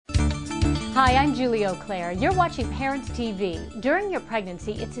Hi, I'm Julie Auclair. You're watching Parents TV. During your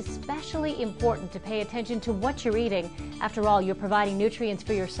pregnancy, it's especially important to pay attention to what you're eating. After all, you're providing nutrients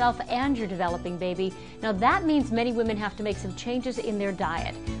for yourself and your developing baby. Now, that means many women have to make some changes in their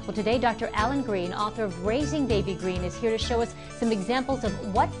diet. Well, today, Dr. Alan Green, author of Raising Baby Green, is here to show us some examples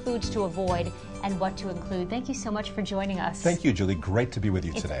of what foods to avoid and what to include. Thank you so much for joining us. Thank you, Julie. Great to be with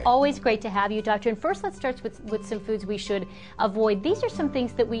you today. It's always great to have you, Doctor. And first, let's start with some foods we should avoid. These are some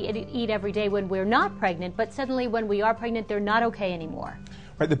things that we eat every day when we're not pregnant, but suddenly when we are pregnant, they're not okay anymore.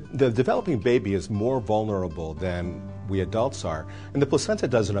 Right, the developing baby is more vulnerable than we adults are. And the placenta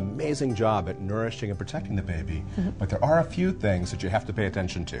does an amazing job at nourishing and protecting the baby. But there are a few things that you have to pay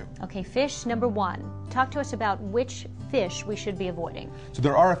attention to. Okay, fish, number one. Talk to us about which fish we should be avoiding. So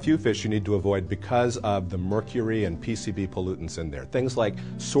there are a few fish you need to avoid because of the mercury and PCB pollutants in there. Things like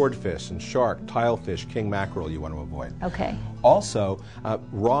swordfish and shark, tilefish, king mackerel you want to avoid. Okay. Also,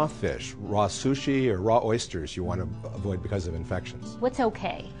 raw fish, raw sushi or raw oysters you want to avoid because of infections. What's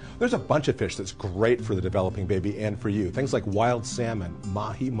okay? There's a bunch of fish that's great for the developing baby and for you. Things like wild salmon,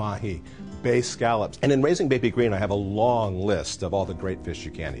 mahi, bay scallops. And in Raising Baby Green, I have a long list of all the great fish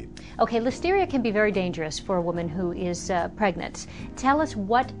you can eat. Okay, listeria can be very dangerous for a woman who is pregnant. Tell us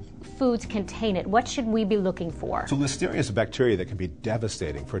what foods contain it. What should we be looking for? So listeria is a bacteria that can be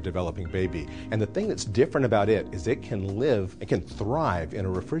devastating for a developing baby. And the thing that's different about it is it can thrive in a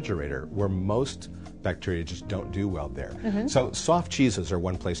refrigerator where most bacteria just don't do well there. So soft cheeses are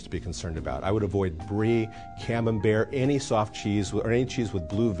one place to be concerned about. I would avoid brie, camembert, any soft cheese or any cheese with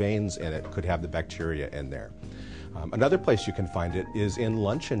blue veins in it could have the bacteria in there. Another place you can find it is in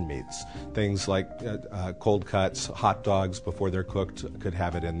luncheon meats. Things like cold cuts, hot dogs before they're cooked could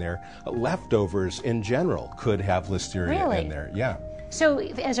have it in there. Leftovers in general could have listeria in there. Yeah. So,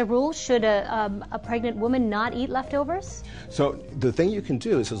 as a rule, should a pregnant woman not eat leftovers? So, the thing you can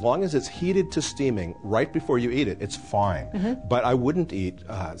do is, as long as it's heated to steaming right before you eat it, it's fine. But I wouldn't eat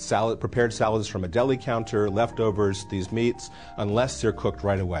prepared salads from a deli counter, leftovers, these meats, unless they're cooked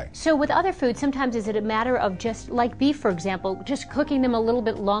right away. So, with other foods, sometimes is it a matter of just, like beef, for example, just cooking them a little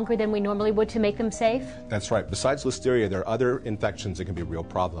bit longer than we normally would to make them safe? That's right. Besides listeria, there are other infections that can be real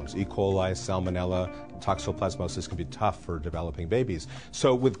problems. E. coli, salmonella, toxoplasmosis can be tough for developing babies.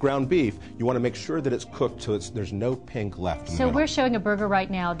 So with ground beef, you want to make sure that it's cooked so there's no pink left in the middle. We're showing a burger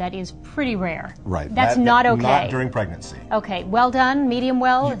right now that is pretty rare. Right. That's not okay. Not during pregnancy. Okay. Well done, medium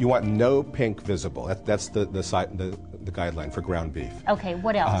well? You want no pink visible. That's the guideline for ground beef. Okay,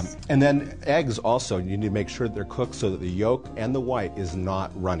 what else? And then eggs also, you need to make sure they're cooked so that the yolk and the white is not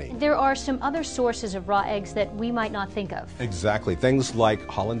runny. There are some other sources of raw eggs that we might not think of. Exactly. Things like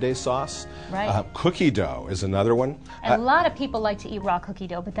hollandaise sauce. Right. Cookie dough is another one. A lot of people like to eat raw cookie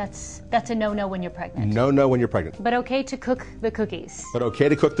dough, but that's a no-no when you're pregnant. No when you're pregnant. But okay to cook the cookies. But okay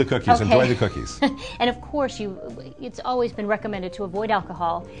to cook the cookies. Okay. Enjoy the cookies. And of course, it's always been recommended to avoid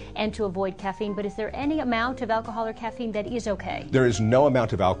alcohol and to avoid caffeine, but is there any amount of alcohol or caffeine that is okay? There is no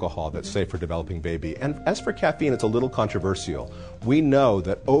amount of alcohol that's safe for developing baby. And as for caffeine, it's a little controversial. We know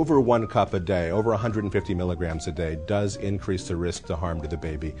that over 1 cup a day, over 150 milligrams a day, does increase the risk to harm to the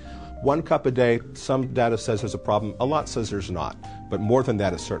baby. 1 cup a day, some data says there's a problem, a lot says there's not. But more than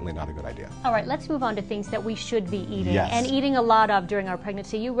that is certainly not a good idea. All right, let's move on to things that we should be eating and Yes. eating a lot of during our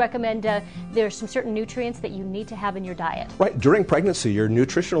pregnancy. You recommend there's some certain nutrients that you need to have in your diet. Right, during pregnancy, your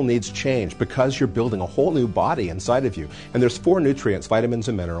nutritional needs change because you're building a whole new body inside of you. And there's 4 nutrients, vitamins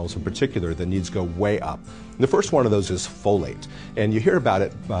and minerals in particular, that needs go way up. And the first one of those is folate. And you hear about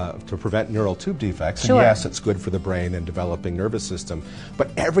it to prevent neural tube defects. Sure. And yes, it's good for the brain and developing nervous system.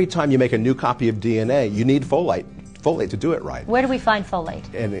 But every time you make a new copy of DNA, you need folate to do it right. Where do we find folate?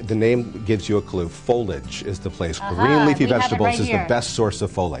 And the name gives you a clue. Foliage is the place. Green leafy vegetables is the best source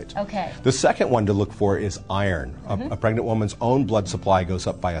of folate. Okay. The second one to look for is iron. A pregnant woman's own blood supply goes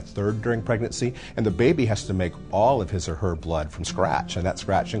up by 1/3 during pregnancy, and the baby has to make all of his or her blood from scratch, and that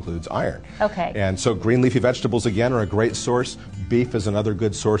scratch includes iron. Okay. And so green leafy vegetables, again, are a great source. Beef is another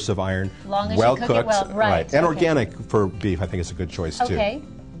good source of iron. Long as well you cook cooked, it well. Right. And Okay. organic for beef, I think, is a good choice, too. Okay.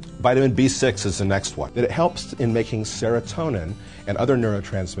 Vitamin B6 is the next one. That it helps in making serotonin and other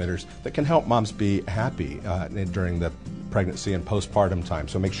neurotransmitters that can help moms be happy during the pregnancy and postpartum time.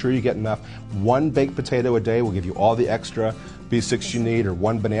 So make sure you get enough. 1 baked potato a day will give you all the extra B6 you need, or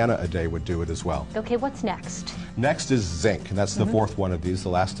 1 banana a day would do it as well. Okay, what's next? Next is zinc, and that's the 4th one of these, the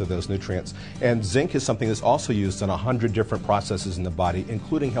last of those nutrients. And zinc is something that's also used in 100 different processes in the body,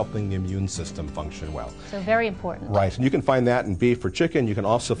 including helping the immune system function well. So very important. Right, and you can find that in beef or chicken. You can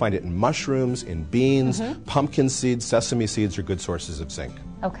also find it in mushrooms, in beans, pumpkin seeds, sesame seeds are good sources of zinc.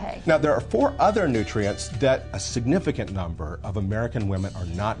 Okay. Now, there are 4 other nutrients that a significant number of American women are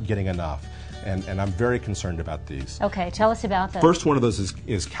not getting enough. and I'm very concerned about these. Okay, tell us about them. First one of those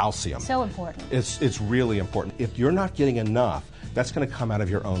is calcium. So important. It's really important. If you're not getting enough, that's going to come out of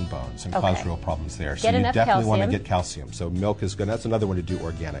your own bones and cause real problems there. So you definitely want to get calcium. So milk is good. That's another one to do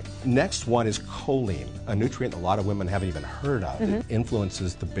organic. Next one is choline, a nutrient a lot of women haven't even heard of. It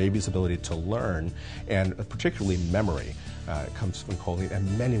influences the baby's ability to learn and particularly memory. It comes from choline,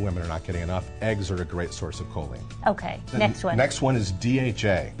 and many women are not getting enough. Eggs are a great source of choline. Okay, next one. Next one is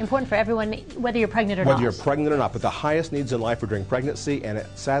DHA. Important for everyone, whether you're pregnant or not. Whether you're pregnant or not, but the highest needs in life are during pregnancy, and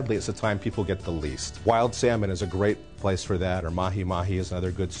sadly, it's the time people get the least. Wild salmon is a great place for that, or mahi is another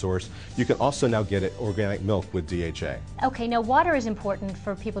good source. You can also now get it organic milk with DHA. Okay, now water is important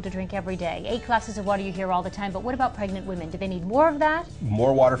for people to drink every day. 8 glasses of water you hear all the time, but what about pregnant women? Do they need more of that?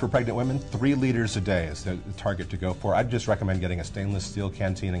 More water for pregnant women, 3 liters a day is the target to go for. I'd just recommend getting a stainless steel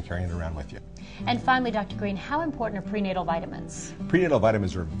canteen and carrying it around with you. And finally, Dr. Green, how important are prenatal vitamins? Prenatal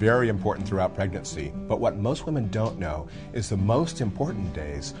vitamins are very important throughout pregnancy, but what most women don't know is the most important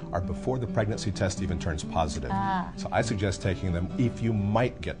days are before the pregnancy test even turns positive. So I suggest taking them if you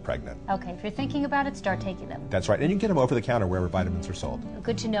might get pregnant. Okay, if you're thinking about it, start taking them. That's right, and you can get them over the counter wherever vitamins are sold.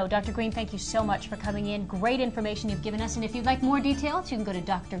 Good to know. Dr. Green, thank you so much for coming in. Great information you've given us, and if you'd like more details, you can go to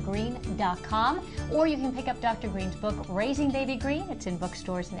drgreen.com, or you can pick up Dr. Green's book, Raising Baby Green. It's in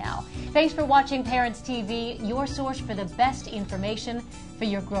bookstores now. Thanks for watching Parents TV, your source for the best information for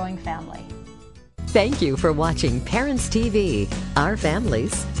your growing family. Thank you for watching Parents TV, our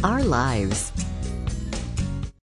families, our lives.